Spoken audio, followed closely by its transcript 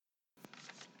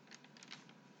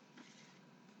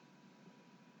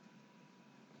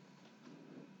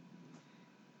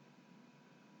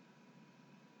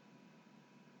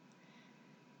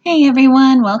Hey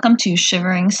everyone, welcome to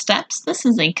Shivering Steps. This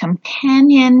is a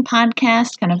companion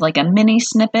podcast, kind of like a mini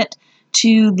snippet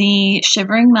to the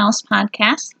Shivering Mouse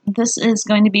podcast. This is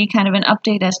going to be kind of an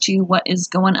update as to what is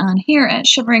going on here at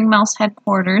Shivering Mouse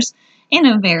headquarters in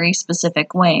a very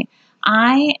specific way.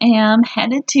 I am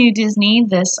headed to Disney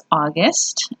this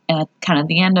August, at kind of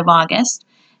the end of August,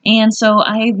 and so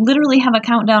I literally have a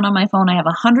countdown on my phone. I have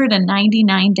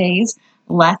 199 days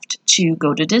left to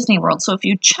go to Disney World. So if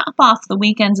you chop off the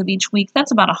weekends of each week,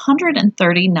 that's about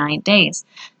 139 days.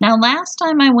 Now, last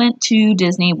time I went to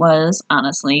Disney was,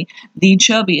 honestly, the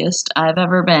chubbiest I've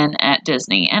ever been at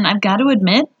Disney. And I've got to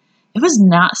admit, it was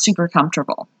not super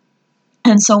comfortable.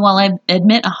 And so while I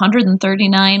admit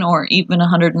 139 or even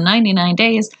 199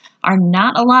 days are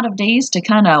not a lot of days to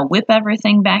kind of whip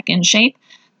everything back in shape,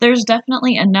 there's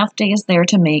definitely enough days there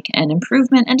to make an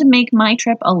improvement and to make my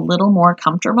trip a little more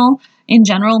comfortable. In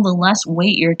general, the less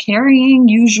weight you're carrying,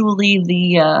 usually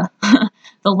the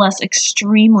the less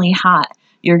extremely hot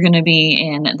you're going to be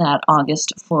in that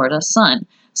August Florida sun.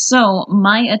 So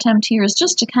my attempt here is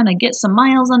just to kind of get some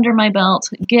miles under my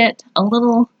belt, get a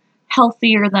little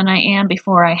healthier than I am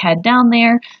before I head down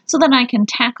there, so that I can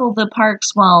tackle the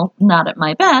parks while not at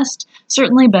my best,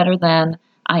 certainly better than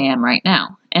I am right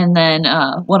now. And then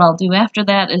what I'll do after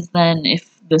that is then,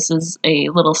 if this is a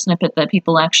little snippet that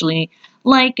people actually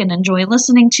like and enjoy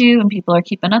listening to and people are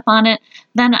keeping up on it,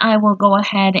 then I will go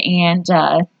ahead and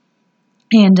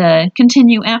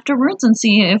continue afterwards and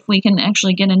see if we can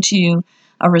actually get into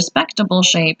a respectable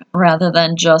shape rather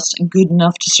than just good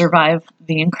enough to survive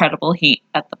the incredible heat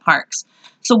at the parks.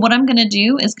 So what I'm going to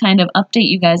do is kind of update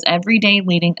you guys every day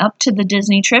leading up to the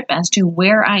Disney trip as to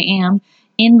where I am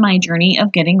in my journey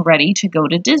of getting ready to go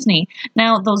to Disney.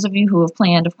 Now, those of you who have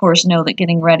planned, of course, know that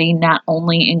getting ready not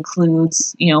only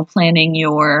includes, planning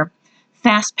your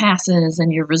fast passes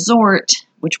and your resort,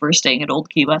 which we're staying at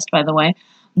Old Key West, by the way,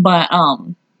 but,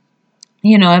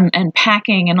 and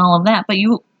packing and all of that, but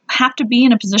you have to be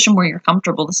in a position where you're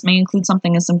comfortable. This may include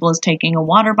something as simple as taking a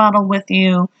water bottle with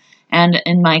you, and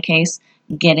in my case,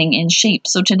 getting in shape.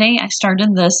 So today I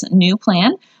started this new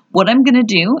plan. What I'm going to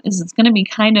do is it's going to be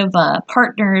kind of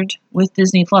partnered with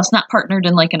Disney Plus, not partnered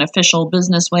in like an official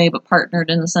business way, but partnered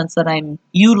in the sense that I'm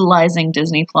utilizing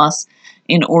Disney Plus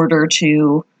in order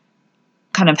to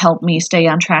kind of help me stay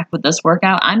on track with this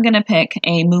workout. I'm going to pick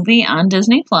a movie on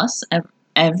Disney Plus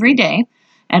every day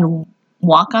and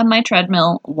walk on my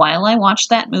treadmill while I watch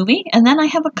that movie. And then I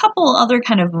have a couple other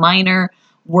kind of minor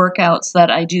workouts that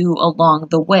I do along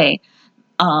the way.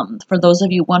 For those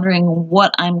of you wondering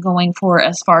what I'm going for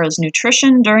as far as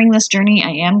nutrition during this journey,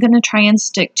 I am going to try and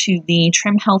stick to the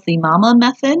Trim Healthy Mama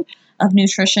method of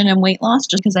nutrition and weight loss,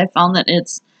 just because I found that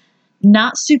it's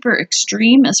not super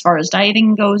extreme as far as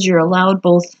dieting goes. You're allowed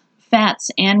both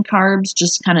fats and carbs,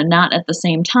 just kind of not at the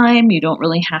same time. You don't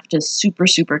really have to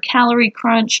super calorie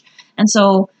crunch. And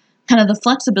so kind of the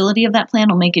flexibility of that plan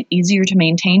will make it easier to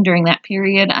maintain during that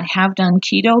period. I have done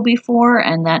keto before,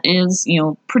 and that is,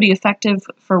 pretty effective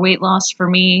for weight loss for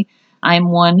me.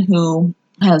 I'm one who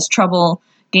has trouble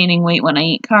gaining weight when I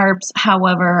eat carbs.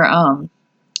 However,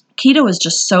 keto is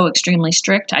just so extremely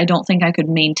strict. I don't think I could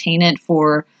maintain it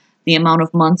for the amount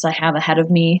of months I have ahead of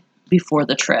me before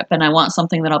the trip, and I want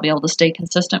something that I'll be able to stay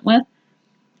consistent with.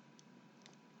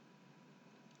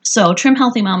 So Trim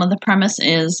Healthy Mama, the premise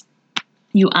is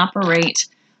you operate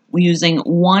using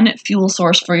one fuel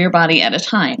source for your body at a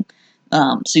time.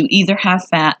 So you either have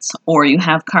fats or you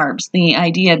have carbs. The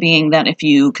idea being that if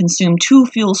you consume two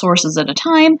fuel sources at a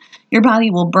time, your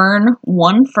body will burn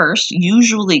one first,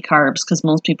 usually carbs, because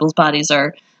most people's bodies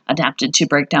are adapted to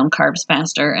break down carbs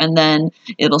faster, and then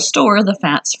it'll store the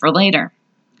fats for later.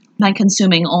 By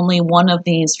consuming only one of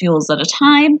these fuels at a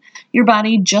time, your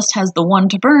body just has the one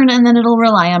to burn, and then it'll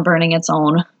rely on burning its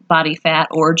own body fat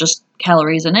or just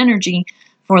calories and energy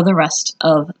for the rest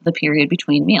of the period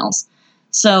between meals.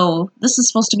 So this is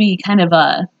supposed to be kind of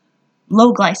a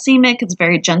low glycemic. It's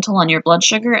very gentle on your blood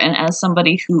sugar. And as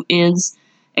somebody who is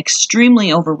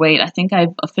extremely overweight, I think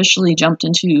I've officially jumped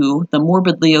into the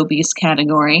morbidly obese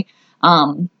category.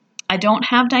 I don't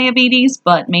have diabetes,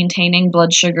 but maintaining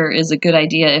blood sugar is a good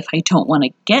idea if I don't want to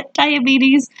get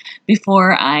diabetes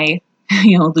before I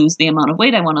lose the amount of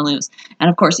weight I want to lose. And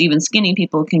of course, even skinny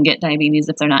people can get diabetes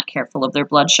if they're not careful of their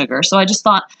blood sugar. So I just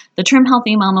thought the Trim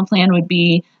Healthy Mama plan would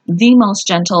be the most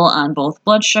gentle on both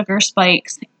blood sugar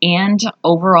spikes and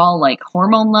overall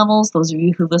hormone levels. Those of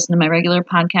you who listen to my regular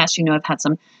podcast, I've had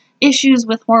some issues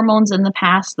with hormones in the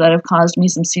past that have caused me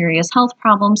some serious health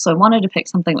problems. So I wanted to pick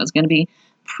something that was going to be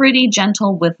pretty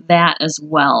gentle with that as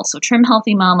well. So Trim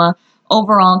Healthy Mama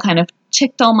overall kind of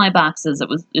ticked all my boxes.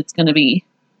 It's going to be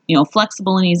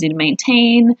flexible and easy to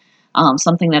maintain,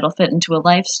 something that'll fit into a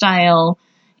lifestyle,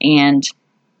 and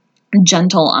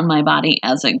gentle on my body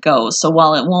as it goes. So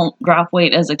while it won't drop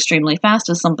weight as extremely fast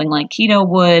as something like keto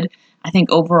would, I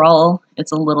think overall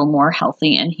it's a little more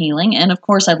healthy and healing. And of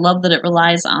course, I love that it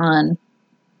relies on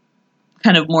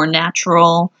kind of more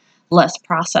natural, less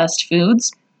processed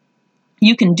foods.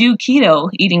 You can do keto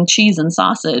eating cheese and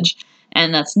sausage,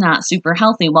 and that's not super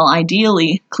healthy. While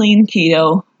ideally, clean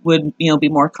keto would, be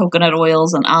more coconut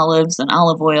oils and olives and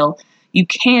olive oil. You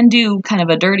can do kind of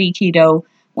a dirty keto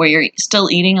where you're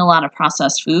still eating a lot of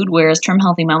processed food, whereas Trim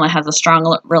Healthy Mama has a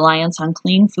strong reliance on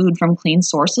clean food from clean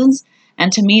sources.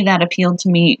 And to me, that appealed to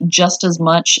me just as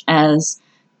much as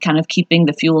kind of keeping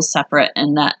the fuels separate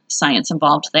and that science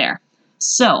involved there.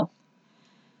 So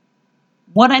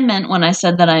what I meant when I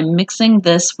said that I'm mixing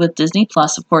this with Disney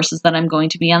Plus, of course, is that I'm going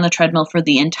to be on the treadmill for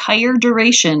the entire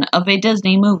duration of a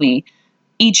Disney movie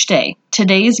each day.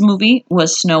 Today's movie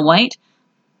was Snow White.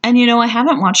 And I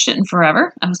haven't watched it in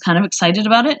forever. I was kind of excited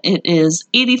about it. It is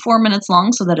 84 minutes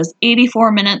long, so that is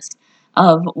 84 minutes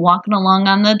of walking along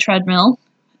on the treadmill.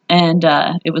 And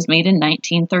it was made in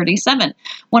 1937.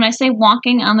 When I say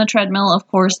walking on the treadmill, of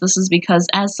course, this is because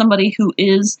as somebody who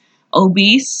is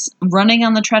obese, running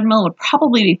on the treadmill would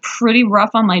probably be pretty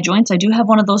rough on my joints. I do have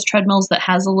one of those treadmills that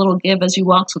has a little give as you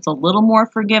walk, so it's a little more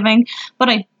forgiving. But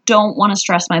I don't want to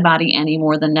stress my body any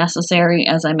more than necessary,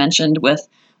 as I mentioned with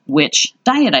which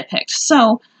diet I picked.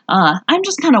 So I'm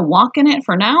just kind of walking it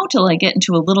for now till I get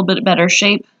into a little bit better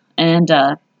shape. And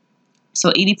so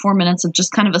 84 minutes of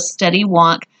just kind of a steady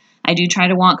walk. I do try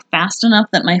to walk fast enough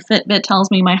that my Fitbit tells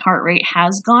me my heart rate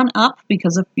has gone up,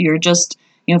 because if you're just,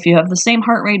 if you have the same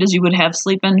heart rate as you would have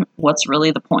sleeping, what's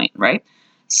really the point, right?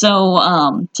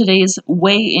 So today's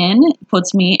weigh-in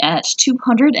puts me at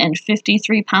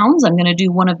 253 pounds. I'm going to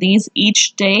do one of these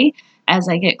each day as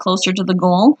I get closer to the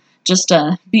goal. Just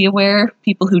be aware,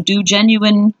 people who do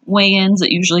genuine weigh-ins,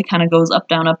 it usually kind of goes up,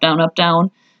 down, up, down, up,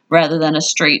 down, rather than a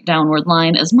straight downward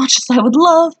line. As much as I would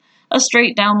love a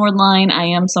straight downward line, I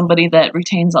am somebody that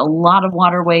retains a lot of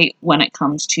water weight when it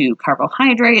comes to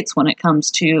carbohydrates, when it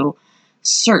comes to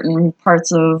certain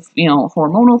parts of,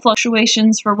 hormonal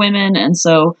fluctuations for women. And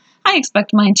so I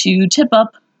expect mine to tip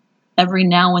up every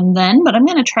now and then, but I'm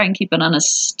going to try and keep it on a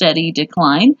steady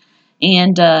decline.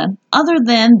 And other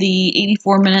than the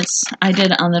 84 minutes I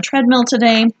did on the treadmill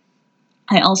today,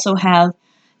 I also have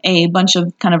a bunch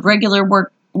of kind of regular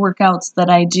workouts that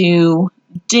I do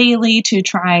daily to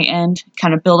try and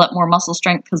kind of build up more muscle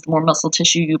strength, because the more muscle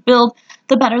tissue you build,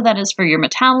 the better that is for your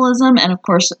metabolism. And of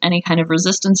course, any kind of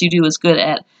resistance you do is good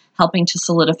at helping to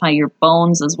solidify your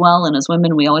bones as well. And as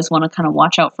women, we always want to kind of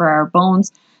watch out for our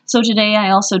bones. So today I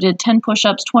also did 10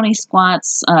 push-ups, 20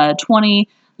 squats, 20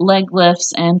 leg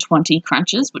lifts, and 20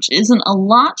 crunches, which isn't a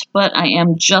lot, but I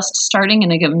am just starting,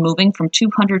 and again, moving from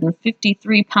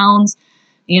 253 pounds,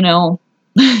 you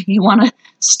want to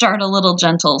start a little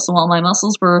gentle. So while my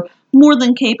muscles were more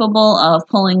than capable of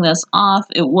pulling this off,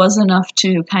 it was enough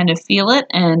to kind of feel it,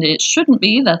 and it shouldn't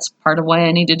be. That's part of why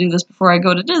I need to do this before I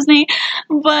go to Disney.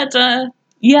 But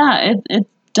it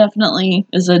definitely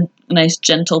is a nice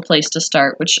gentle place to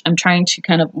start, which I'm trying to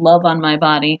kind of love on my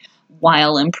body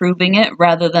while improving it,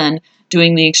 rather than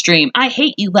doing the extreme, I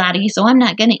hate you, body, so I'm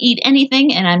not going to eat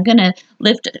anything, and I'm going to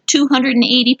lift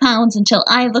 280 pounds until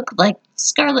I look like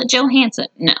Scarlett Johansson.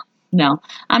 No,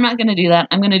 I'm not going to do that.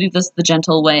 I'm going to do this the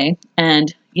gentle way.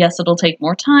 And yes, it'll take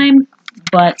more time,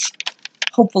 but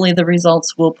hopefully the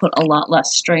results will put a lot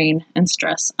less strain and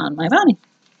stress on my body.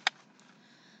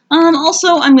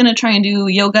 Also, I'm going to try and do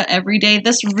yoga every day.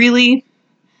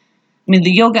 The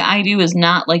yoga I do is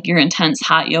not like your intense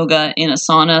hot yoga in a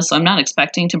sauna, so I'm not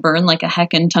expecting to burn like a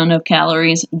heckin' ton of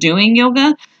calories doing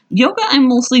yoga. Yoga I'm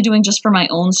mostly doing just for my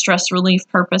own stress relief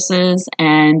purposes,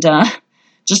 and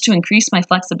just to increase my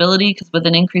flexibility, because with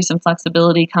an increase in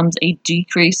flexibility comes a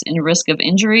decrease in risk of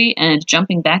injury. And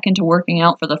jumping back into working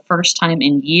out for the first time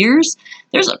in years,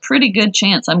 there's a pretty good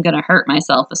chance I'm going to hurt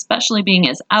myself, especially being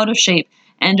as out of shape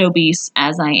and obese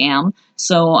as I am.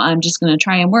 So I'm just going to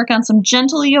try and work on some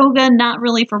gentle yoga, not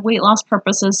really for weight loss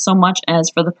purposes so much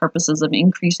as for the purposes of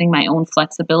increasing my own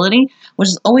flexibility, which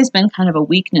has always been kind of a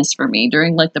weakness for me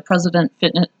during like the President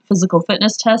physical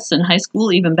fitness tests in high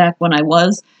school, even back when I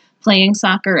was playing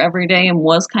soccer every day and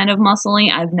was kind of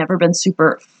muscly. I've never been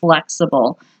super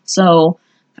flexible. So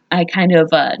I kind of,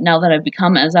 now that I've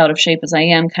become as out of shape as I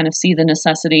am, kind of see the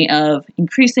necessity of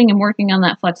increasing and working on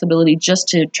that flexibility just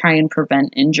to try and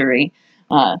prevent injury.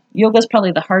 Yoga is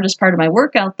probably the hardest part of my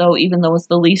workout, though, even though it's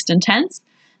the least intense,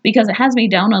 because it has me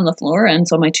down on the floor, and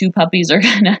so my two puppies are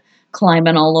kind of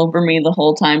climbing all over me the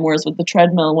whole time, whereas with the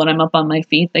treadmill, when I'm up on my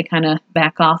feet, they kind of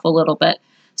back off a little bit.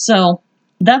 So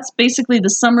that's basically the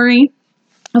summary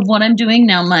of what I'm doing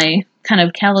now. My kind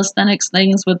of calisthenics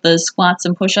things with the squats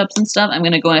and push-ups and stuff, I'm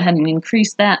going to go ahead and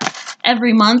increase that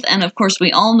every month. And of course,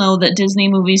 we all know that Disney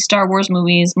movies, Star Wars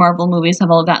movies, Marvel movies have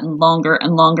all gotten longer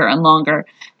and longer and longer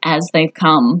as they've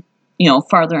come,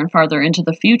 farther and farther into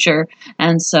the future.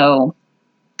 And so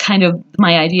kind of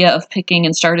my idea of picking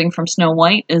and starting from Snow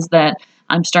White is that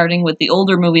I'm starting with the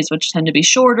older movies, which tend to be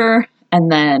shorter,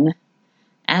 and then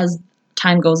as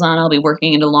time goes on, I'll be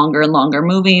working into longer and longer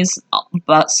movies,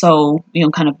 but so,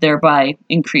 kind of thereby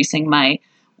increasing my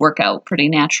workout pretty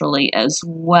naturally as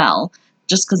well.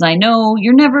 Just because I know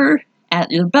you're never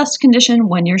at your best condition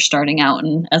when you're starting out.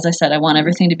 And as I said, I want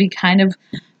everything to be kind of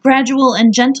gradual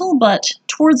and gentle, but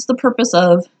towards the purpose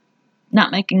of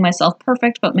not making myself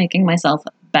perfect, but making myself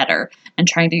better and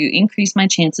trying to increase my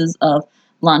chances of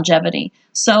longevity.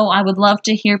 So I would love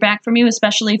to hear back from you,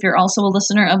 especially if you're also a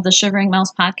listener of the Shivering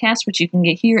Mouse podcast, which you can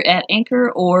get here at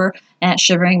Anchor or at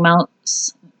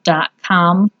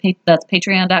shiveringmouse.com. That's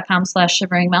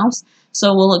patreon.com/shiveringmouse.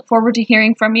 So we'll look forward to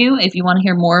hearing from you. If you want to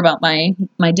hear more about my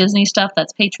Disney stuff,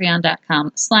 that's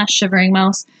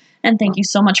patreon.com/shiveringmouse. And thank you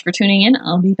so much for tuning in.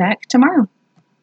 I'll be back tomorrow.